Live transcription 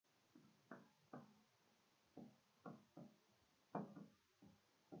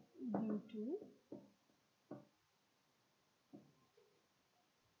to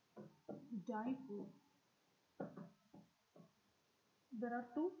dipole. There are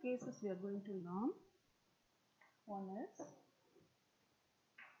two cases we are going to learn. One is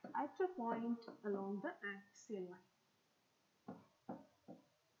at a point along the axial line.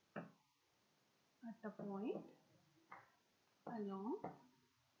 At a point along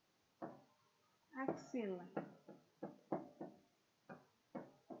axial line.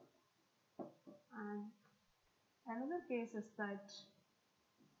 And another case is that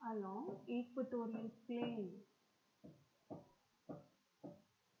along equatorial plane.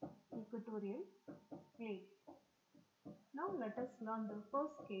 Equatorial plane. Now let us learn the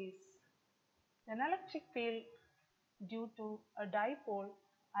first case. An electric field due to a dipole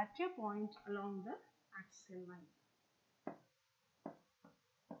at a point along the axial line.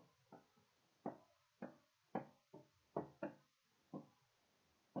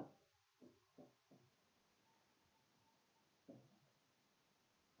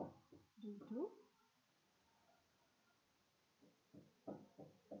 Due to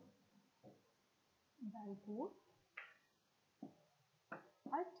dipole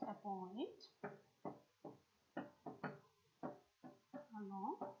at a point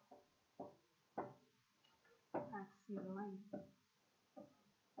along axial line.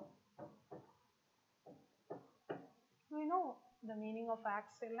 We know the meaning of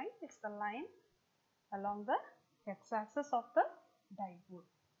axial line. It's the line along the x-axis of the dipole.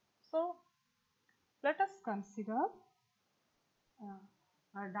 So let us consider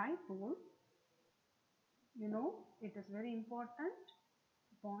a dipole. You know, it is very important.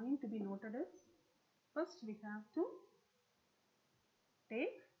 The point to be noted is, first we have to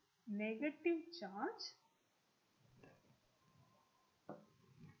take negative charge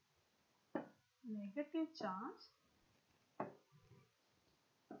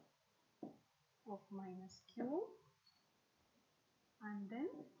of minus q, and then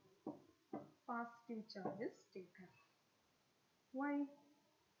positive charge is taken. Why?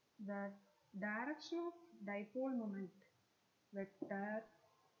 The direction of dipole moment vector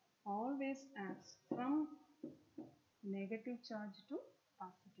always acts from negative charge to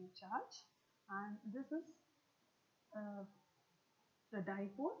positive charge, and this is the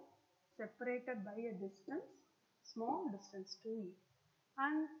dipole separated by a distance, small distance 2e.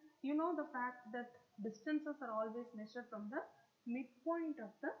 And you know the fact that distances are always measured from the midpoint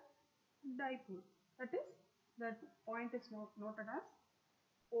of the dipole. That is, that point is noted as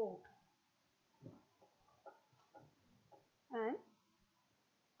O. And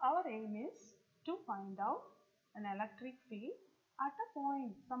our aim is to find out an electric field at a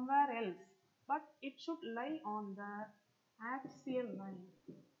point somewhere else, but it should lie on the axial line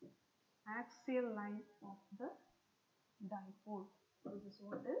of the dipole. This is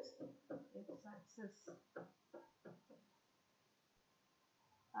what is x-axis,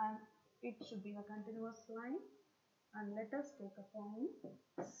 and it should be a continuous line. And let us take a point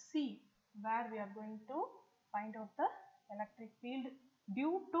C, where we are going to find out the electric field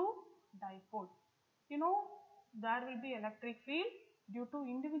due to dipole. You know, there will be electric field due to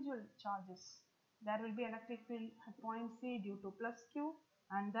individual charges. There will be electric field at point C due to plus q,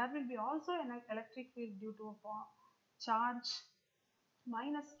 and there will be also an electric field due to a charge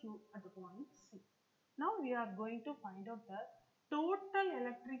minus q at the point C. Now we are going to find out the total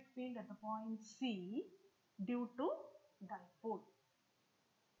electric field at the point C due to dipole.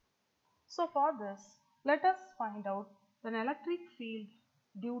 So for this, let us find out an electric field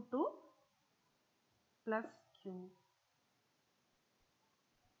due to plus q.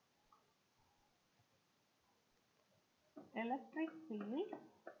 Electric field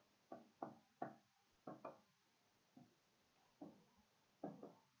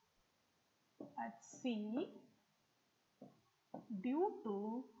at C due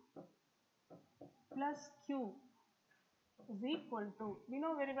to plus q is equal to, we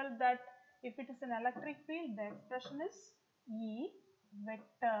know very well that if it is an electric field, the expression is E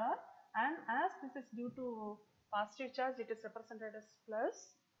vector, and as this is due to positive charge, it is represented as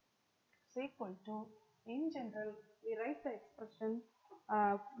plus, is equal to, in general we write the expression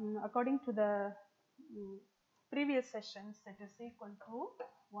according to the previous sessions, it is equal to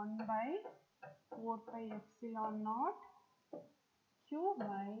 1 by 4 pi epsilon naught q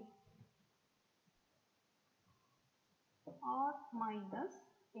by r minus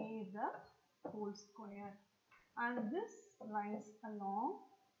a the whole square, and this lies along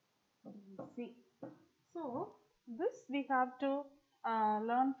BC. So this we have to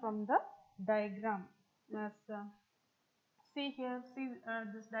learn from the diagram. As see here, see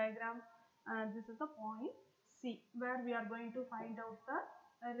this diagram, this is the point C where we are going to find out the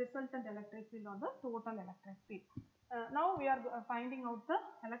resultant electric field or the total electric field. Now we are finding out the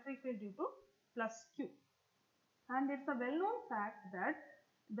electric field due to plus Q, and it's a well-known fact that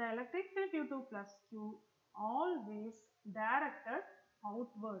the electric field due to plus Q always directed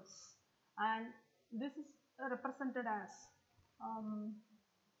outwards, and this is represented as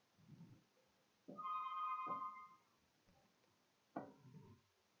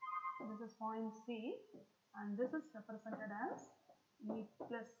this is point C, and this is represented as E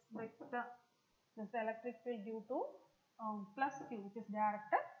plus vector. This is the electric field due to plus Q, which is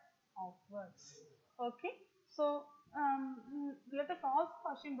directed outwards. Okay, so let us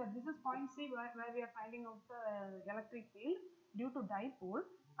also assume that this is point C where we are finding out the electric field due to dipole,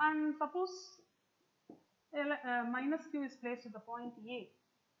 and suppose minus Q is placed at the point A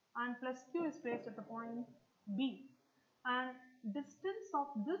and plus Q is placed at the point B, and distance of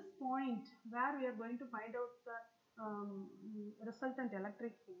this point where we are going to find out the resultant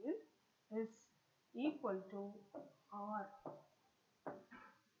electric field is equal to R.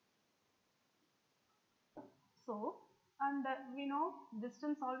 So, and we know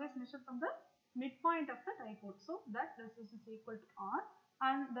distance always measured from the midpoint of the dipole, so that distance is equal to R,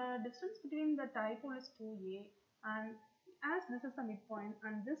 and the distance between the dipole is 2A, and as this is the midpoint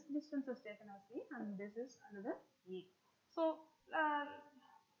and this distance is taken as A and this is another A. So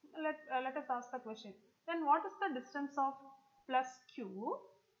let us ask the question, then what is the distance of plus Q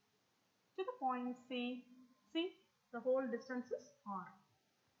to the point C? See, the whole distance is R,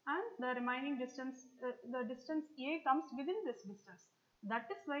 and the remaining distance, the distance A comes within this distance. That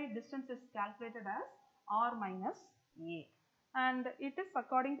is why distance is calculated as R minus A, and it is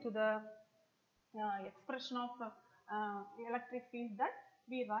according to the expression of electric field that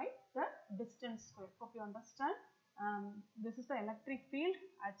we write the distance square. Hope you understand. This is the electric field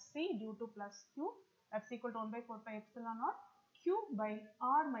at C due to plus Q, that's equal to 1 by 4 pi epsilon naught Q by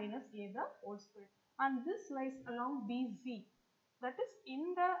R minus A the whole square, and this lies along BZ, that is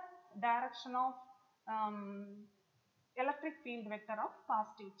in the direction of electric field vector of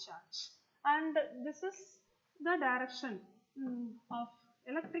positive charge, and this is the direction of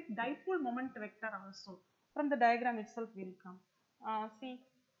electric dipole moment vector also. From the diagram itself we will come. See,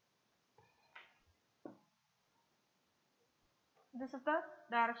 this is the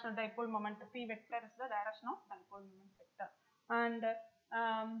direction of dipole moment. P vector is the direction of dipole moment vector, and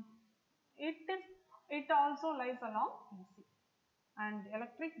it also lies along BC. And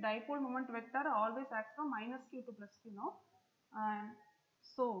electric dipole moment vector always acts from minus Q to plus Q now, and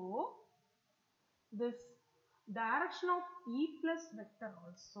so this direction of E plus vector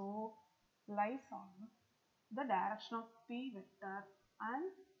also lies on the direction of P vector,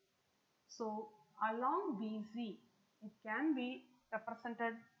 and so along BZ it can be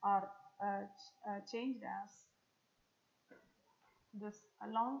represented or changed as this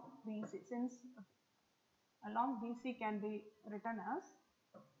along BC, since along BC can be written as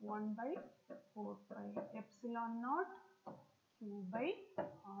 1 by 4 pi epsilon naught Q by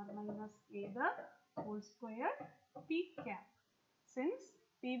R minus A the whole square P cap, since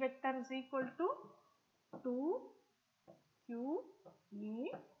P vector is equal to 2 Q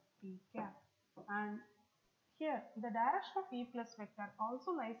A P cap, and here the direction of E plus vector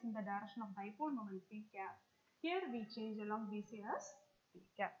also lies in the direction of dipole moment P cap. Here we change along BC as P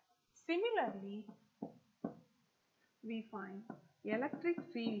cap. Similarly, we find electric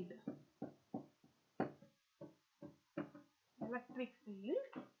field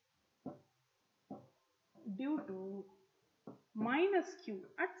due to minus Q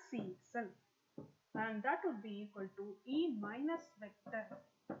at C itself, and that would be equal to E minus vector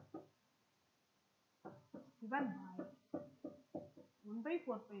given by 1 by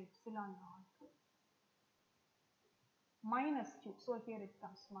 4 pi epsilon naught minus Q. So here it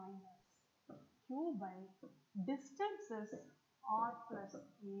comes minus Q by distance is R plus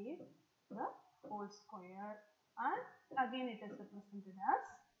A the whole square, and again it is represented as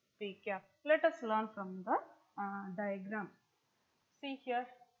P cap. Let us learn from the diagram. See here,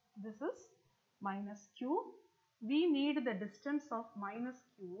 this is minus Q. We need the distance of minus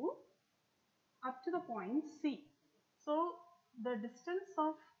Q up to the point C. So the distance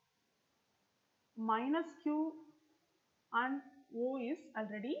of minus Q and O is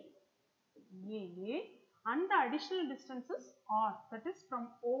already A, and the additional distance is R, that is from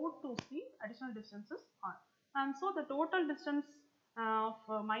O to C additional distance is R, and so the total distance of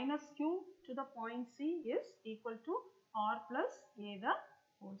minus Q to the point C is equal to R plus A the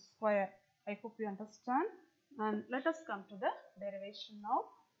whole square. I hope you understand, and let us come to the derivation now.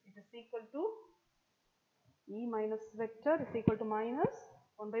 It is equal to E minus vector is equal to minus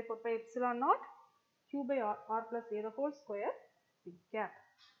 1 by 4 pi epsilon naught Q by R plus A the whole square P cap.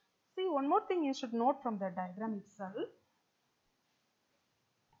 See, one more thing you should note from the diagram itself.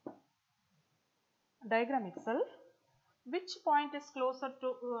 Which point is closer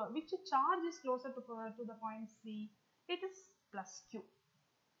to which charge is closer to the point C? It is plus Q.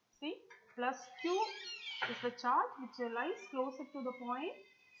 See, plus Q is the charge which lies closer to the point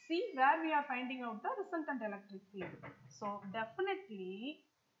C, where we are finding out the resultant electric field. So definitely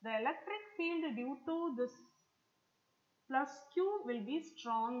the electric field due to this plus Q will be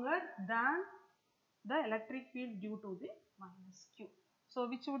stronger than the electric field due to the minus Q. So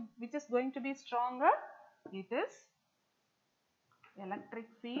which is going to be stronger? It is electric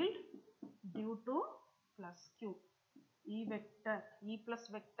field due to plus Q. E plus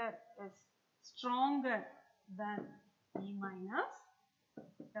vector is stronger than E minus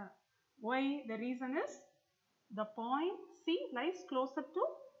vector. Why? The reason is the point C lies closer to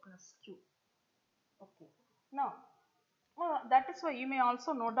plus Q. Okay. Now, that is why you may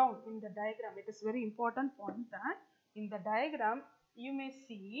also note down in the diagram. It is very important point that in the diagram you may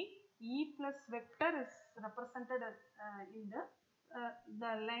see E plus vector is represented in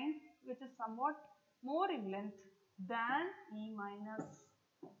the line which is somewhat more in length than E minus.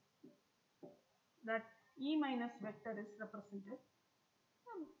 That E minus vector is represented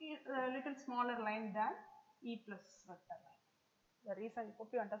a little smaller line than E plus vector line. The reason, I hope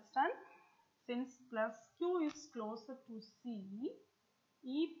you understand. Since plus Q is closer to C,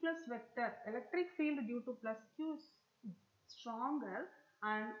 E plus vector electric field due to plus Q is stronger,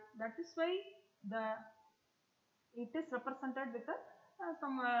 and that is why it is represented with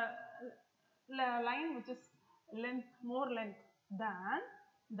some line which is more length than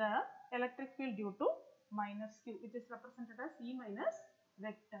the electric field due to minus Q, which is represented as E minus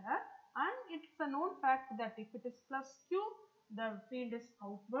vector. And it's a known fact that if it is plus Q, the field is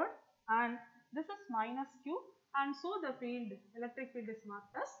outward, and this is minus Q, and so the electric field is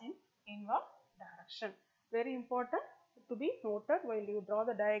marked as in inward direction. Very important to be noted while you draw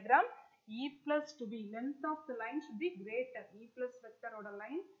the diagram. E plus to be length of the line should be greater. E plus vector oda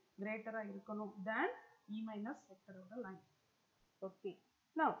line greater than E minus vector oda line. Okay.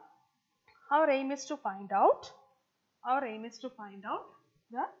 Now, our aim is to find out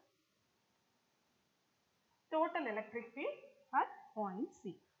the total electric field at point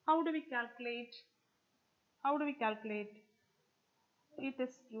C. How do we calculate? It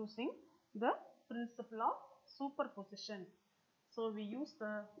is using the principle of superposition. So we use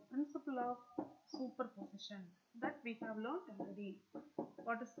the principle of superposition that we have learned already.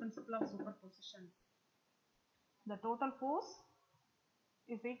 What is principle of superposition? The total force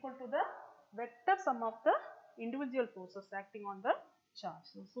is equal to the vector sum of the individual forces acting on the charge.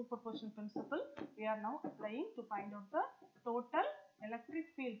 So superposition principle we are now applying to find out the total electric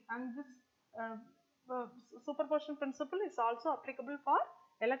field, and this superposition principle is also applicable for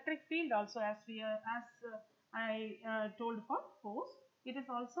electric field also, as I told for force. It is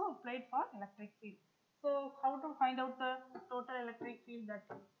also applied for electric field. So how to find out the total electric field? That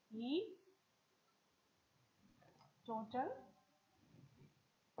E total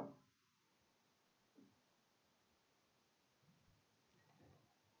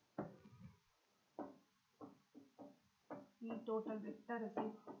vector is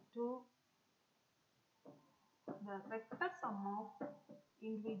equal to the vector sum of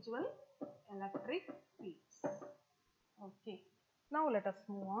individual electric fields. Okay. Now let us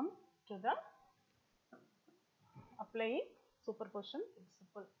move on to the applying superposition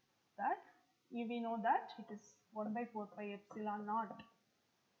principle. That we know that it is 1 by 4 pi epsilon naught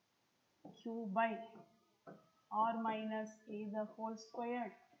Q by R minus A the whole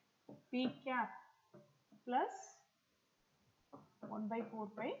squared P cap plus 1 by 4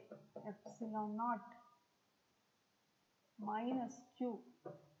 pi epsilon naught minus Q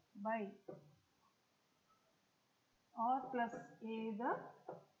by R plus A the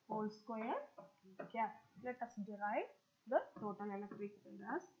whole square cap. Let us derive the total electric field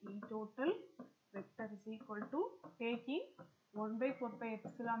as E total vector is equal to, taking 1 by 4 pi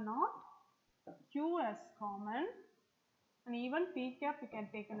epsilon naught Q as common, and even P cap we can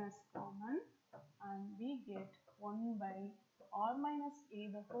take as common, and we get 1 by R minus A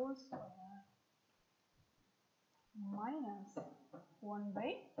the whole square minus 1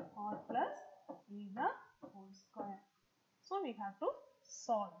 by R plus A the whole square. So we have to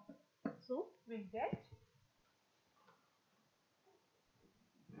solve. So we get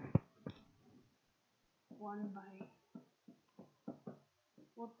 1 by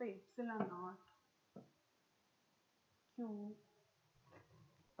 4 pi epsilon naught Q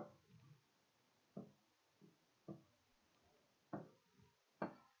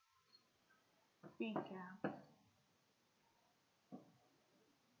P cap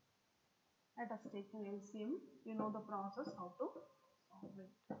Let us take an LCM. You know the process how to solve it.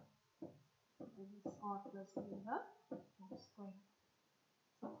 This is r plus a the whole square.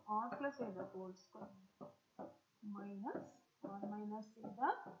 So r plus a the whole square minus r minus a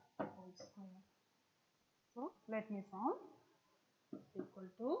the whole square. So let me solve. Equal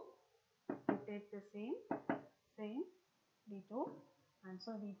to, we take the same d2, and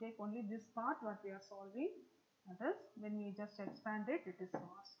so we take only this part what we are solving. That is, when we just expand it, it is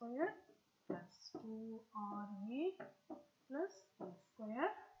r square plus 2ra plus a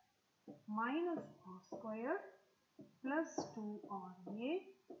square minus r square plus 2ra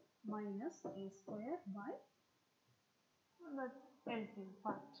minus a square by the LCM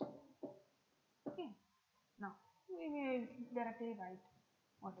part. Okay. Now we will directly write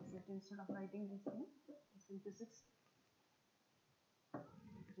what is it instead of writing this thing. In physics,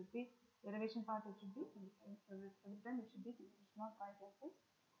 it should be derivation part. It should be every time it should be. It should not write like this.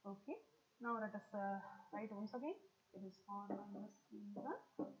 Okay. Now let us write once again. It is r minus b the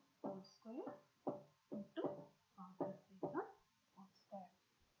whole square into r plus b the whole square.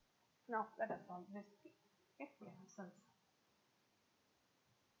 Now let us solve this. Okay, cancels,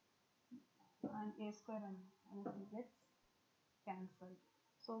 and a square and anything gets cancelled.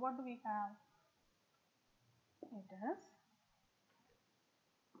 So what do we have? It is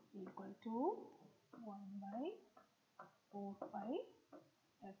equal to 1 by 4 pi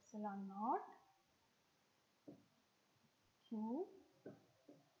epsilon naught q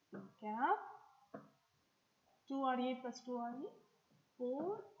p cap 2ra plus 2ra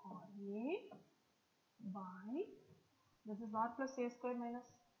 4ra by, this is r plus a square minus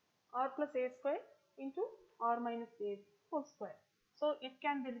r plus a square into r minus a whole square. So it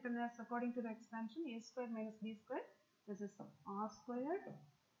can be written as, according to the expansion, a square minus b square. This is r squared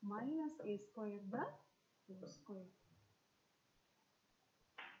minus a square the whole square.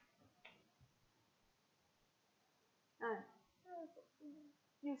 And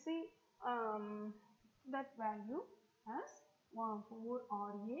you see that value as 4ra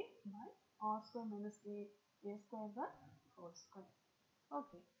by r square minus a square the whole square.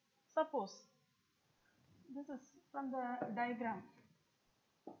 Okay, suppose this is from the diagram.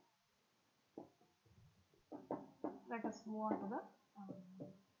 Let us move on to the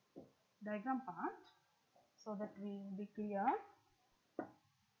diagram part so that we will be clear.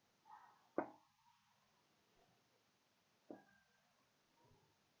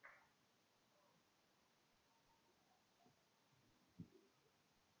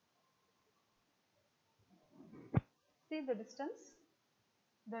 See the distance.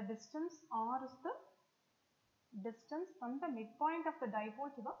 The distance r is the distance from the midpoint of the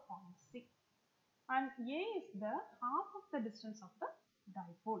dipole to the point C, and a is the half of the distance of the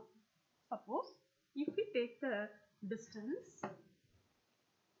dipole. Suppose if we take the distance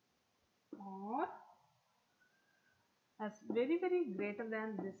r as very greater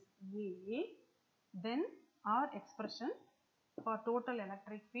than this a, then our expression for total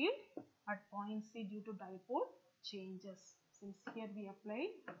electric field at point C due to dipole changes. Since here we apply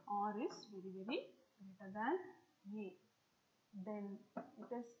r is very greater than a, then it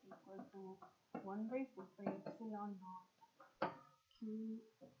is equal to 1 by 4 pi epsilon naught q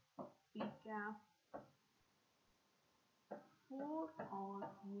p cap 4 ra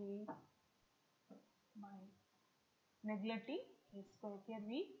by neglecting a square. Here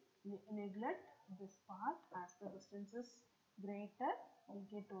we neglect this part, as the distance is greater, we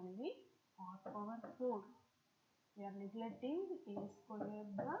get only r power 4. We are neglecting a square,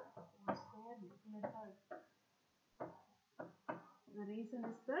 the whole square neglected. The reason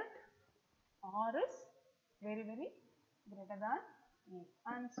is that r is very greater than a,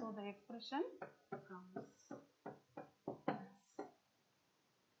 and so the expression comes as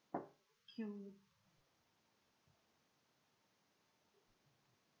q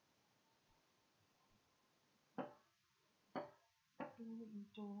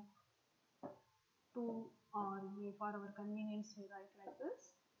into 2 ra. For our convenience we write like this,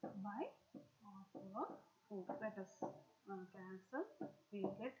 by r power 4. Let us cancel, we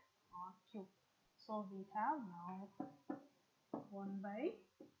will get r cube. So we have now 1 by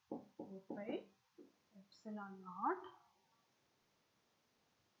 4 pi epsilon naught,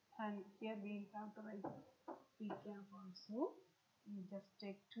 and here we have to write p cap also. We just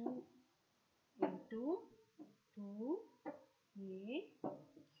take 2 into 2 a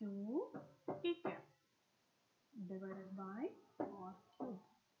q p cap divided by r cube.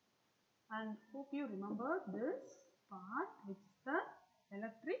 And hope you remember this part, which is the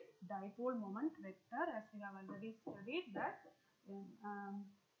electric dipole moment vector, as we have already studied that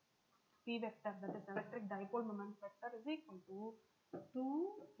P vector, that is electric dipole moment vector, is equal to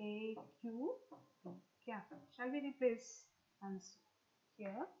 2aq cap. Shall we replace? And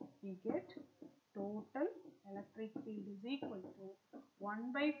here we get total electric field is equal to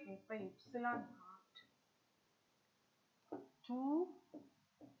 1 by 4 pi epsilon naught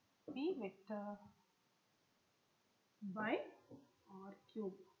 2p vector by r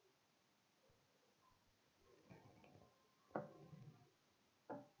cube.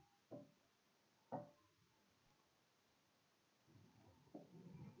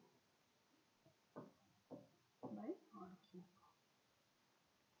 By r cube.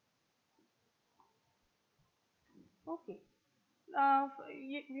 Okay.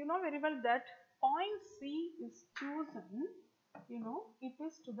 You know very well that point C is chosen, it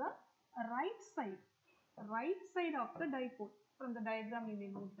is to the right side of the dipole. From the diagram we may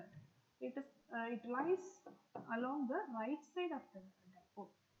note that it lies along the right side of the dipole.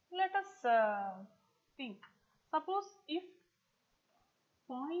 Let us think. Suppose if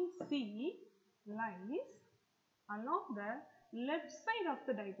point C lies along the left side of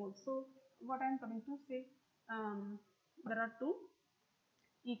the dipole. So what I am coming to say, there are two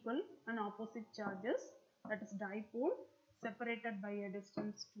equal and opposite charges, that is dipole separated by a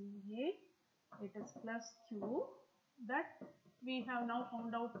distance 2a, it is plus q, that we have now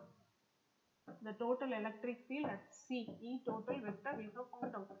found out the total electric field at C, E total vector we have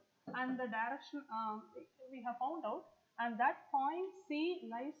found out, and the direction we have found out, and that point C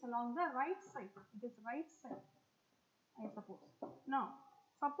lies along the right side, it is right side, I suppose. Now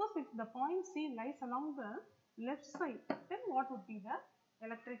suppose if the point C lies along the left side, then what would be the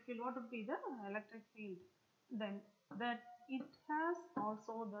electric field? What would be the electric field? Then that it has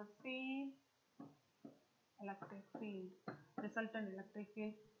also the same electric field, resultant electric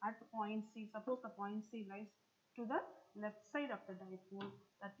field at point C. Suppose the point C lies to the left side of the dipole,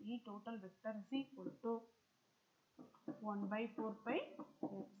 that E total vector is equal to 1 by 4 pi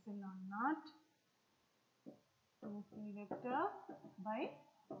epsilon naught 2p vector by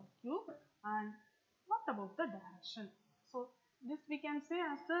r cube. And what about the direction? So this we can say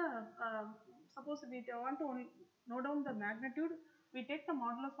as the suppose we want to only know down the magnitude, we take the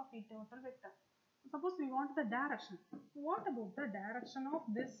modulus of E total vector. Suppose we want the direction. What about the direction of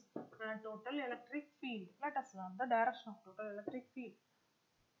this total electric field? Let us learn the direction of total electric field.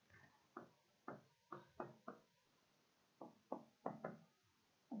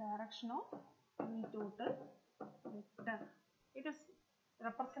 Direction of E total vector. It is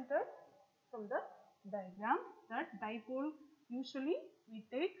represented from the diagram that dipole usually we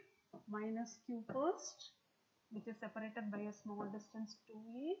take minus q first, which is separated by a small distance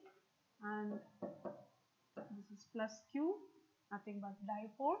 2a, and this is plus q, nothing but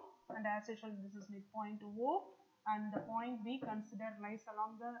dipole, and as usual this is midpoint O, and the point we consider lies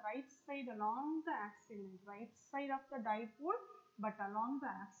along the right side along the axial line, right side of the dipole but along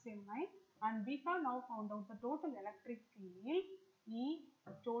the axial line, and we have now found out the total electric field E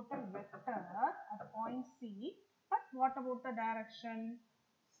total vector at point C. But what about the direction?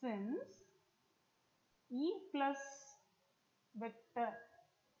 Since E plus vector,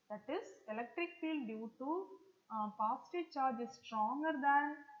 that is electric field due to positive charge is stronger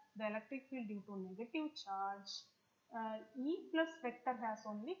than the electric field due to negative charge, E plus vector has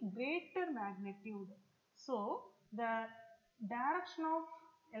only greater magnitude. So the direction of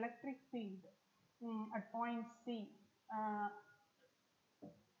electric field at point C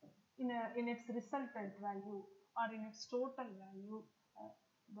in its resultant value or in its total value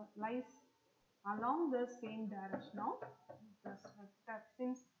lies along the same direction of this vector,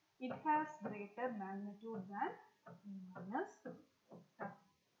 since it has greater magnitude than E minus vector.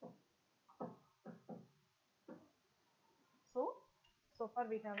 So far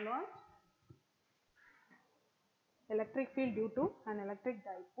we have learned electric field due to an electric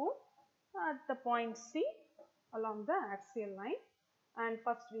dipole at the point C along the axial line, and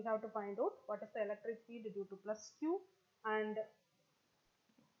first we have to find out what is the electric field due to plus q, and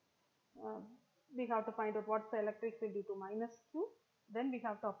we have to find out what's the electric field due to minus q. Then we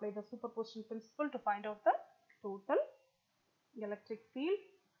have to apply the superposition principle to find out the total electric field,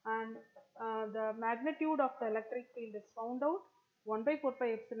 and the magnitude of the electric field is found out 1 by 4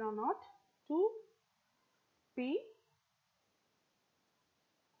 pi epsilon naught 2 p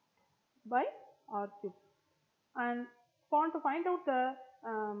by r cube. And want to find out the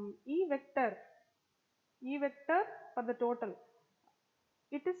E vector for the total,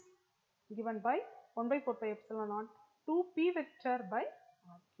 it is given by 1 by 4 pi epsilon naught 2 p vector by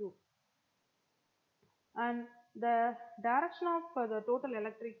r cube. And the direction of the total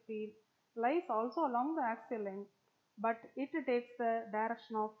electric field lies also along the axial line, but it takes the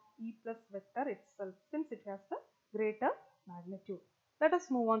direction of E plus vector itself, since it has the greater magnitude. Let us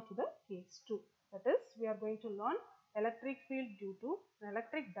move on to the case 2. That is, we are going to learn electric field due to an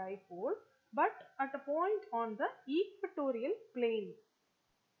electric dipole, but at a point on the equatorial plane.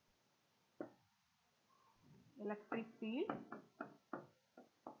 Electric field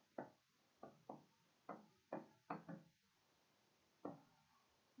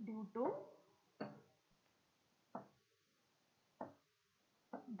due to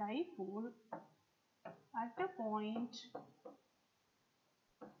dipole at a point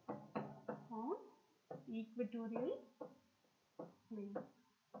on equatorial plane.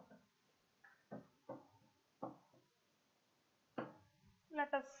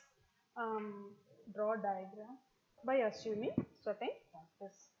 Let us draw a diagram by assuming certain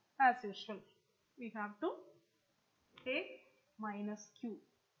factors. As usual, we have to take minus q,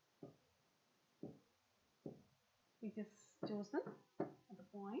 which is chosen at the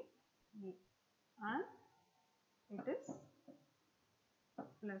point A, and it is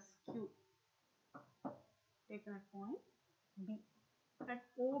plus q taken at point B. Let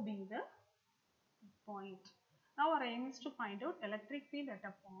O be the point. Now our aim is to find out electric field at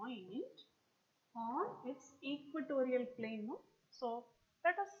a point on its equatorial plane. No? So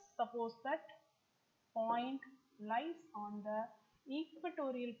let us suppose that point lies on the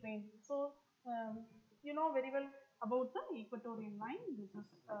equatorial plane. So you know very well about the equatorial line. This is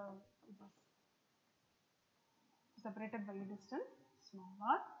separated by a distance small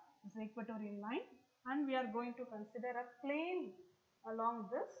r. This is equatorial line, and we are going to consider a plane along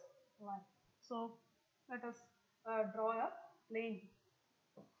this line. So let us draw a plane.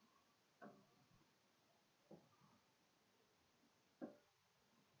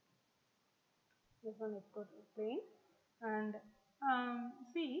 This one is plane, and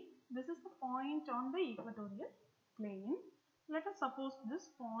see, this is the point on the equatorial plane. Let us suppose this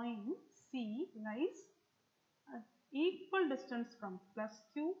point C lies at equal distance from plus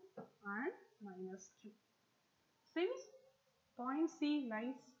q and minus q. Since point C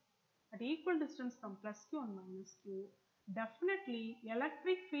lies at equal distance from plus q and minus q, definitely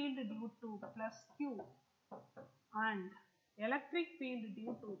electric field due to plus q and electric field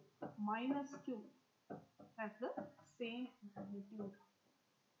due to minus q has the same magnitude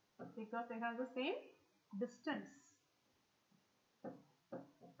because they have the same distance.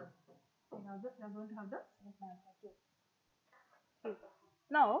 They are going to have the same magnitude. Okay.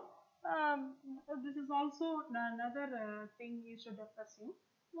 Now, this is also another thing you should assume.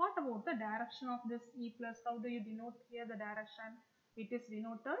 What about the direction of this E plus? How do you denote here the direction? It is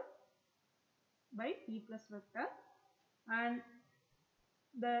denoted by E plus vector, and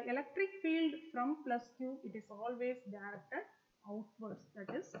the electric field from plus q, it is always directed outwards,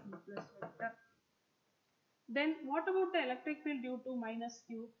 that is E plus vector. Then what about the electric field due to minus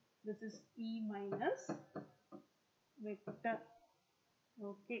q? This is E minus vector.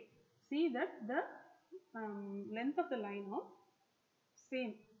 Okay, see that the length of the line are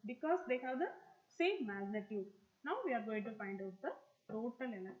same because they have the same magnitude. Now we are going to find out the total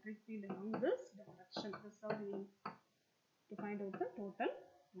electric field along this direction. This is how we aim to find out the total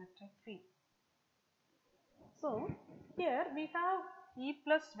electric field. So here we have E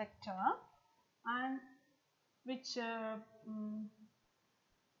plus vector, and which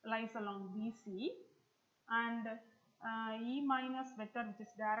lies along BC, and E minus vector which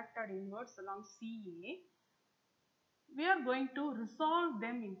is directed inwards along CA. We are going to resolve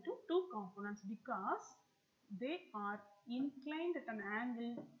them into two components because they are inclined at an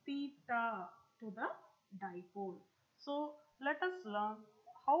angle theta to the dipole. So let us learn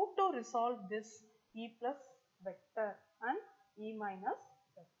how to resolve this E plus vector and E minus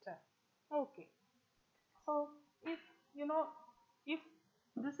vector. Okay. So if you know, if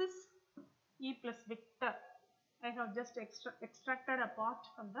this is E plus vector, I have just extracted a part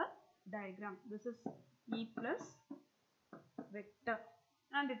from the diagram. This is E plus vector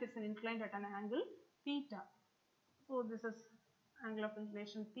and it is inclined at an angle theta. So this is angle of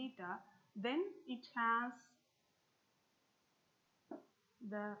inclination theta. Then it has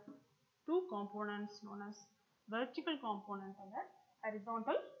the two components known as vertical component and the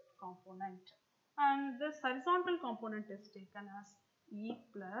horizontal component. And this horizontal component is taken as E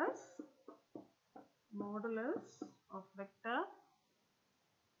plus modulus of vector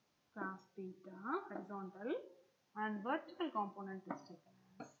cos theta horizontal, and vertical component is taken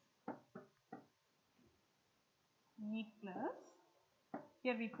as E plus,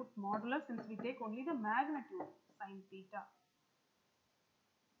 here we put modulus since we take only the magnitude sin theta.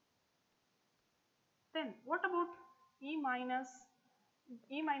 Then what about E minus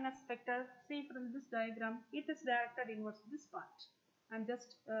vector? See from this diagram, it is directed inwards this part. I am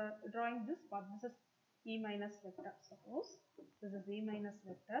just drawing this part. This is E minus vector. Suppose this is E minus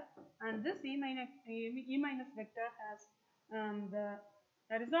vector, and this E minus vector has the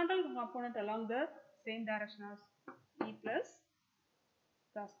horizontal component along the same direction as E plus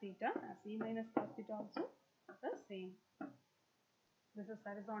cos theta, as E minus cos theta also the same. This is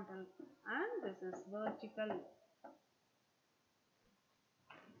horizontal and this is vertical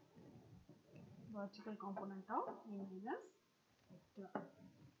component of E minus vector,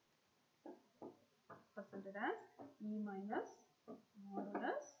 presented as E minus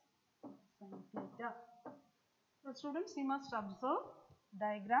modulus sin theta. The students, you must observe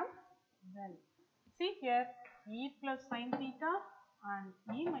diagram well. See here, E plus sin theta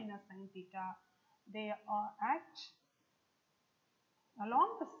and E minus sin theta, they are act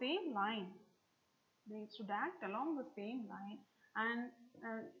along the same line. They should act along the same line, and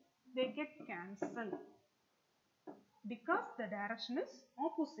they get cancelled because the direction is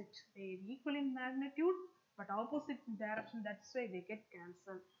opposite. They are equal in magnitude but opposite in direction, that's why they get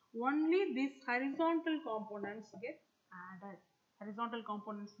cancelled. Only these horizontal components get added. Horizontal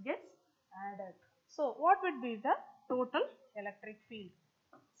components gets added. So what would be the total electric field?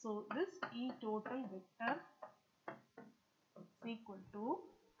 So this E total vector is equal to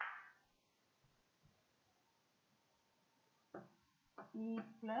E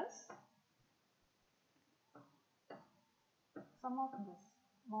plus sum of this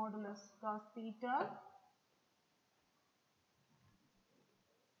modulus cos theta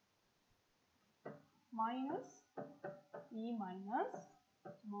minus E minus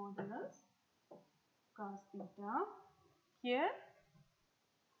modulus cos theta. Here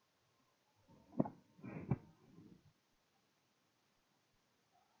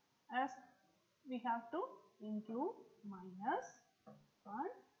as we have to include minus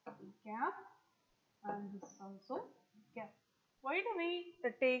and cap, and this also cap. Why do we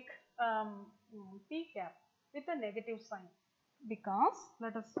take P cap with a negative sign? Because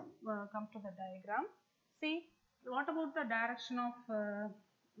let us come to the diagram. See, what about the direction of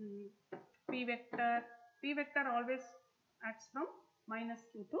P vector? P vector always acts from minus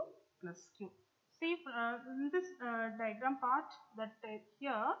q to plus q. See, in this diagram part, that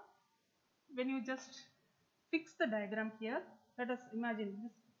here, when you just fix the diagram here, let us imagine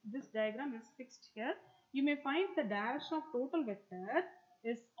this diagram is fixed here. You may find the direction of total vector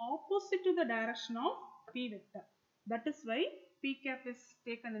is opposite to the direction of P vector. That is why P cap is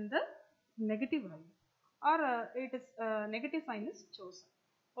taken in the negative value, or it is negative sign is chosen.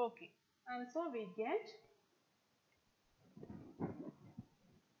 Okay, and so we get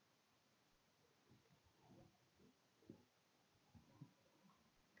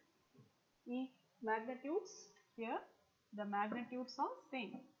E magnitudes. Here the magnitudes are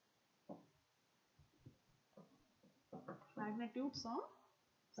same. Magnitudes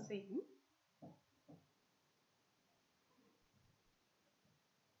are same.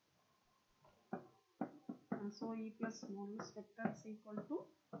 And so E plus modulus vector is equal to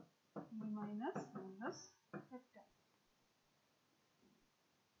E minus modulus vector.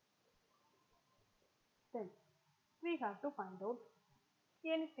 Then we have to find out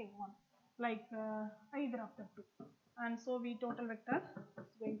anything one, like either of the two. And so V total vector is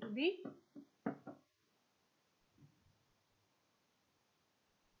going to be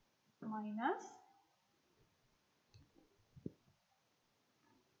minus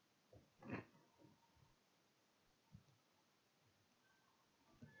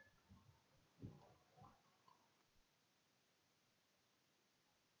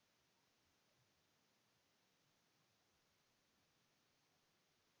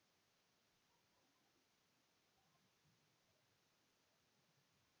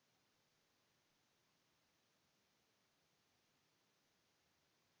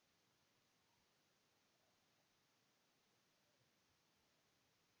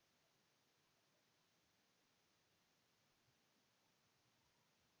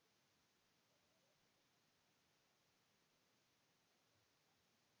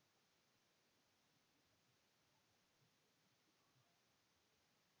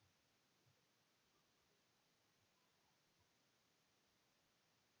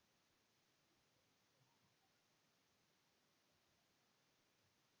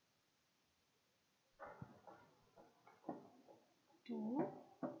two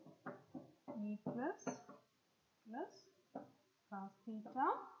E plus cos theta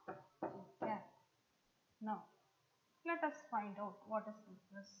cap. Now let us find out what is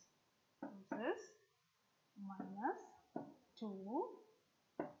this. This is minus 2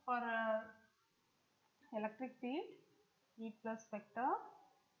 for electric field E plus vector.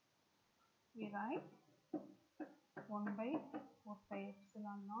 We write 1 by 4 pi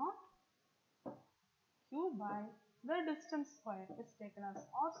epsilon naught q by the distance square is taken as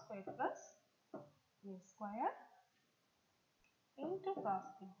r square plus a square into cos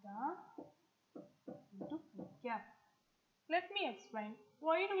theta into p cap. Let me explain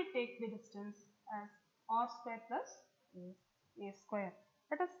why do we take the distance as r square plus a square.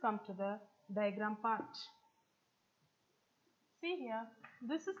 Let us come to the diagram part. See here,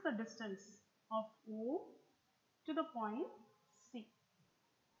 this is the distance of O to the point C,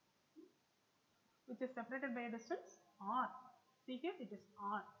 which is separated by a distance R. See here, it is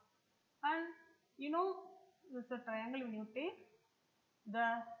R. And you know, this is a triangle. When you take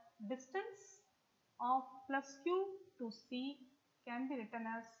the distance of plus q to C can be written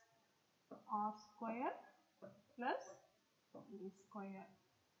as r square plus a square.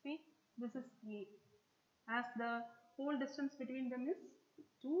 See, this is A, as the whole distance between them is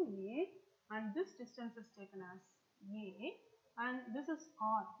 2a, and this distance is taken as a, and this is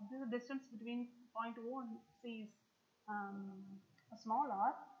r. This is the distance between point O and C is a small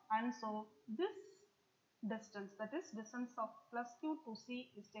r, and so this distance, that is distance of plus q to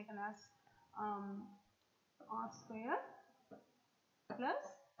C, is taken as r square plus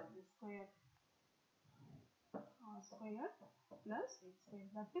a square, r square plus a square.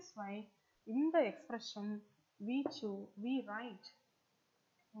 That is why in the expression we write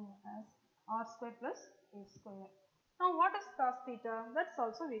as r square plus a square. Now what is cos theta? That's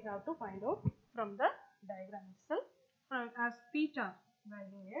also we have to find out from the diagram itself. As theta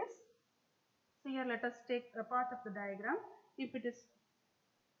value is, so here let us take a part of the diagram. If it is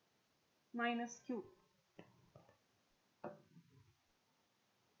minus q,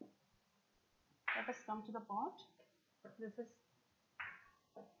 let us come to the part. This is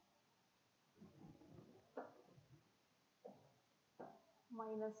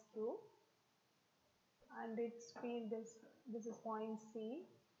minus q, and its field is, this is point C,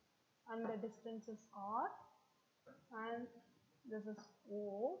 and the distance is r, and this is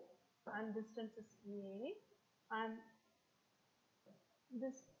O, and distance is A, and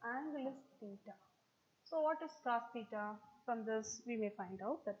this angle is theta. So what is cos theta? From this we may find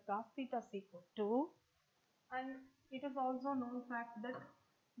out that cos theta is equal to, and it is also known fact that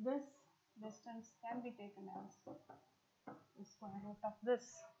this distance can be taken as the square root of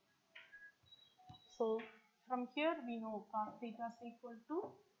this. So from here we know cos theta is equal to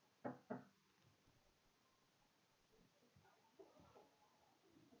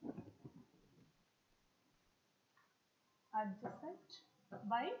adjacent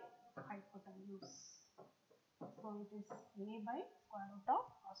by hypotenuse. So it is A by square root of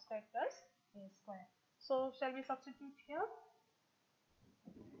r square plus a square. So shall we substitute here?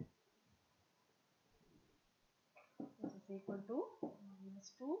 This is equal to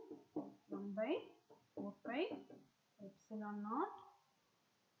minus 2 1 by 4 pi epsilon naught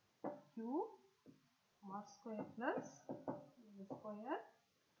q r square plus a square.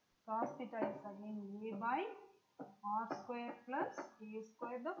 Cos theta is again A by r square plus a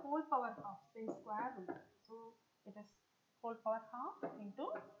square, the whole power half, say square root. So it is whole power half into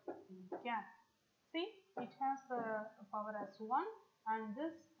p cap. See, it has the power as 1, and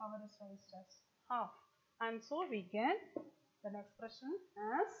this power is raised as half, and so we get the expression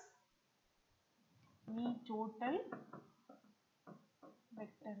as E total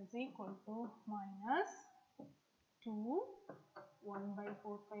vector is equal to minus 2 1 by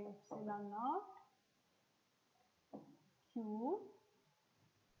 4 pi epsilon naught q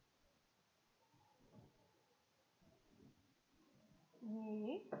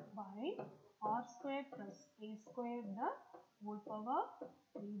A by r square plus a square, the whole power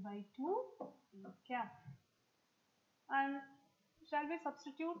 3 by 2 p cap. And shall we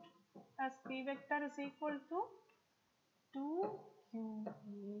substitute as p vector is equal to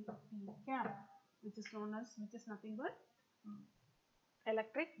 2qa p cap, which is known as, which is nothing but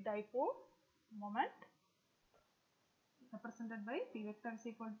electric dipole moment, represented by p vector is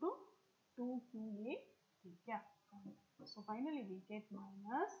equal to 2qa p cap. So finally we get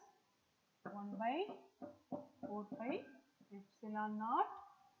minus 1 by 4 pi epsilon naught,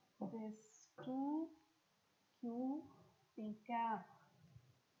 this 2q p cap,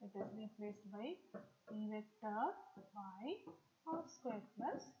 it is replaced by p vector by r square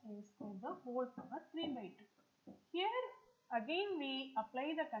plus a square, the whole power 3 by 2. Here again we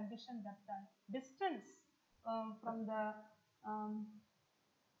apply the condition that the distance from the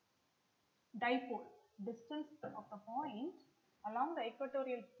dipole, distance of the point along the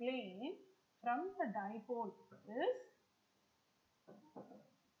equatorial plane from the dipole is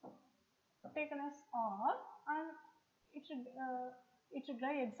taken as r, and it should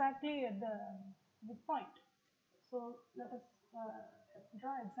lie exactly at the midpoint. So let us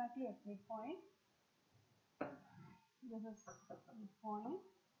draw exactly at midpoint. This is the point,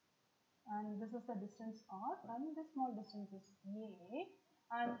 and this is the distance r, and this small distance is a.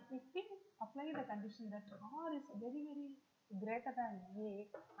 And if we apply the condition that r is very greater than a,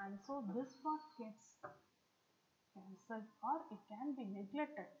 and so this part gets cancelled or it can be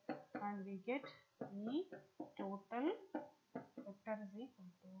neglected, and we get E total vector is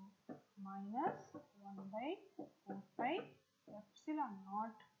equal to minus 1 by 4 pi epsilon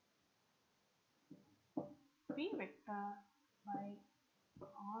naught p vector by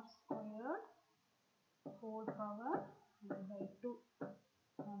r squared 4 power by 2,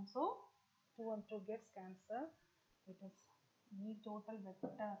 and so 2 and 2 gets cancelled. It is E total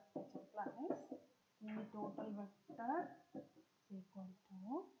vector, which implies E total vector is equal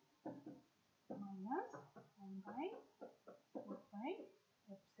to minus 1 by 4 pi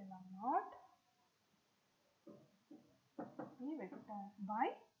epsilon naught P vector by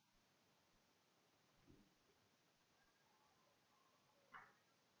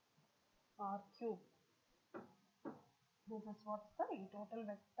r cube. This is what's the total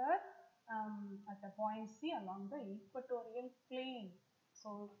vector at a point C along the equatorial plane.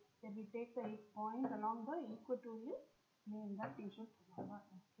 So here we take the point along the equatorial plane, that you should remember.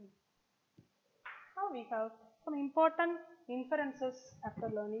 Okay. Now we have some important inferences after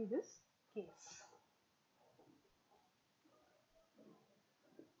learning this case.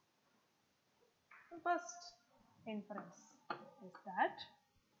 The first inference is that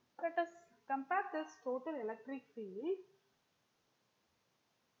let us compare this total electric field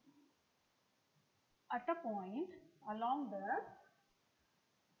at a point along the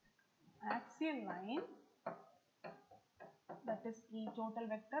axial line, that is E total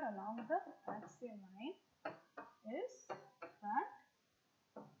vector along the axial line is that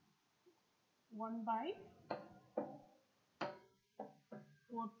 1 by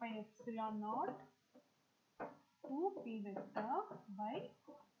 4 pi epsilon naught 2 p vector by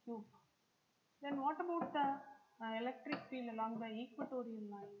cube. Then what about the electric field along the equatorial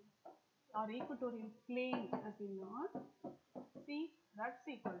line or equatorial plane, as we know? See, that's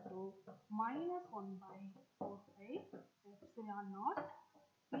equal to minus 1 by 4 pi epsilon naught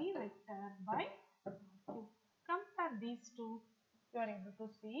p vector by cube. Compare these two, you are able to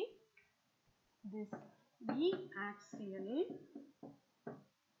see this E axial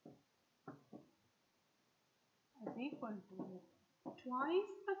is equal to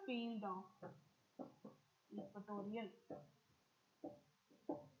twice the field of equatorial.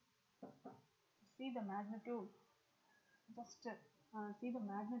 See the magnitude, just see the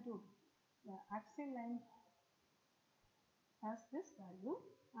magnitude. The axial line has this value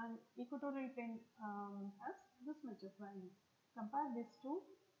and equatorial plane has this much of value. Compare these two,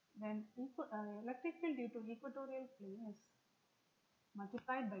 then electric field due to equatorial plane is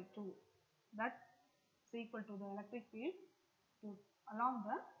multiplied by 2. That is equal to the electric field along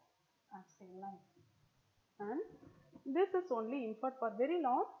the axial line. And this is only inferred for very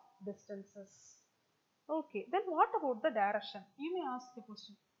long distances. Okay, then what about the direction? You may ask the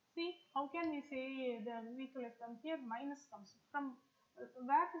question. See, how can we say the vehicle is come here? Minus comes from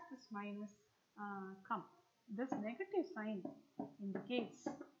where does this minus come? This negative sign indicates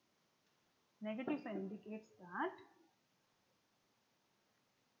that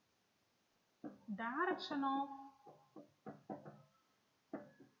direction of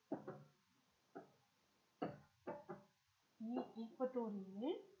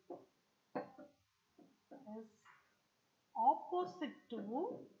equatorial is opposite to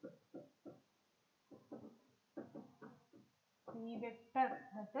P vector,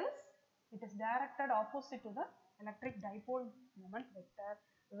 that is, it is directed opposite to the electric dipole moment vector,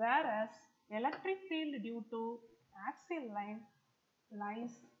 whereas electric field due to axial line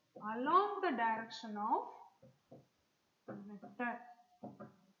lies along the direction of vector.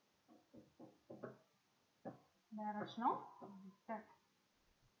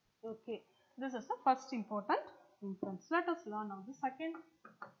 Okay, this is the first important inference. Let us learn now the second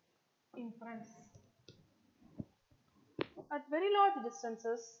inference. At very large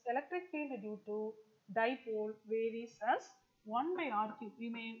distances, electric field due to dipole varies as 1 by r cube.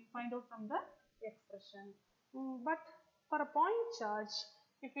 You may find out from the expression. But for a point charge,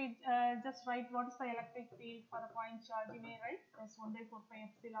 if we just write what is the electric field for a point charge, you may write as 1 by 4 pi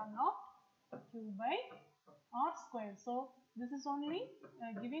epsilon naught q by r square. So this is only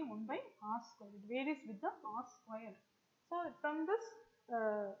giving 1 by r square. It varies with the r square. So from this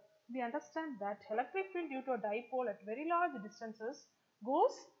we understand that electric field due to a dipole at very large distances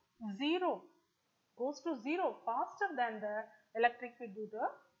goes to zero faster than the electric field due to a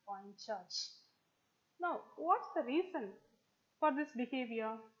point charge. Now, what's the reason for this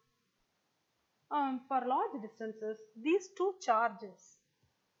behavior? for large distances, these two charges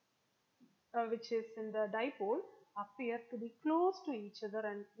which is in the dipole appear to be close to each other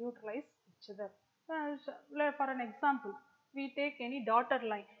and neutralize each other. For an example, we take any dotted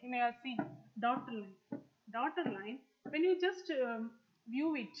line. You may have seen dotted line. Dotted line, when you just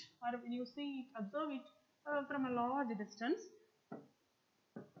view it or when you see it, observe it from a large distance.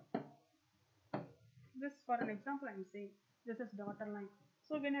 This, for an example, I am saying this is dotted line.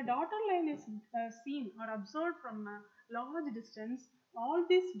 So when a dotted line is seen or observed from a large distance, all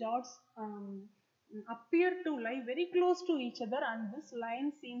these dots appear to lie very close to each other, and this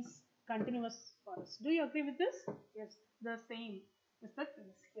line seems continuous for us. Do you agree with this? Yes, the same is the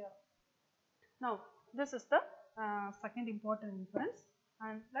case here. Now, this is the second important inference,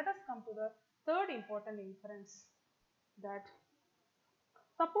 and let us come to the third important inference, that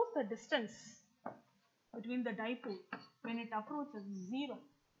suppose the distance between the dipole when it approaches 0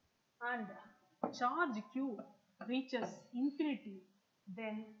 and charge q reaches infinity,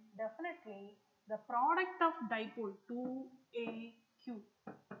 then definitely the product of dipole 2aq,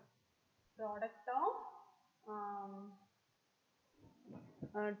 product of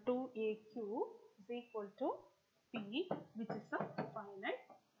 2aq is equal to p, which is a finite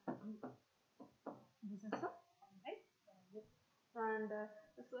value. This is a finite value, and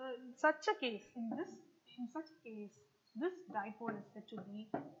such a case, in such a case, this dipole is said to be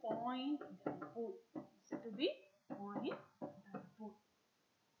point dipole. Said to be point dipole.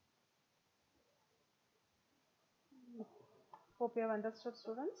 Hope you have understood,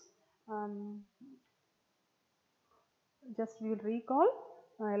 students. Just we will recall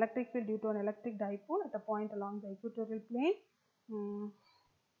electric field due to an electric dipole at a point along the equatorial plane.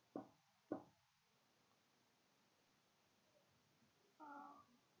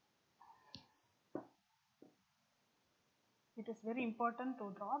 It is very important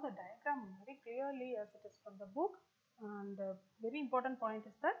to draw the diagram very clearly as it is from the book, and very important point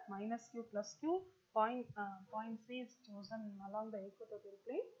is that minus q plus q point C is chosen along the equatorial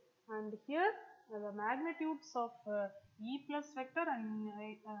plane, and here the magnitudes of E plus vector and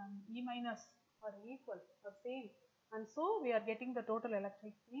E minus are equal or same, and so we are getting the total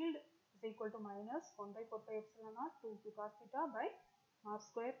electric field is equal to minus 1 by 4 pi epsilon naught 2 q cos theta by r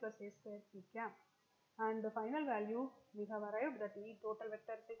square plus a square p cap. And the final value we have arrived that E total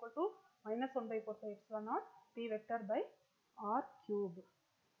vector is equal to minus 1 by 4 pi epsilon naught P vector by R cube.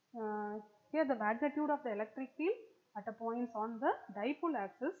 Here the magnitude of the electric field at a points on the dipole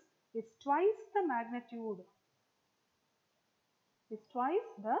axis is twice the magnitude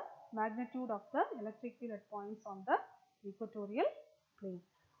of the electric field at points on the equatorial plane.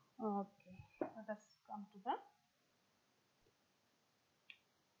 Okay, let us come to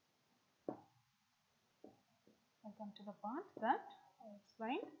the part that I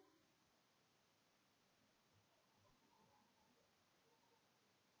explained.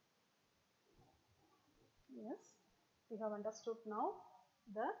 Yes, we have understood now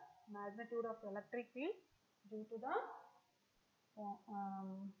the magnitude of electric field due to the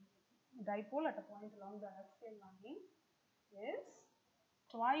dipole at a point along the axial line is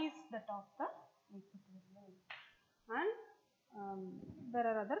twice that of the equatorial. And there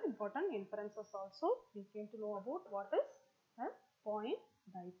are other important inferences also. We came to know about what is a point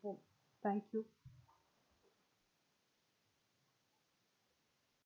dipole. Thank you.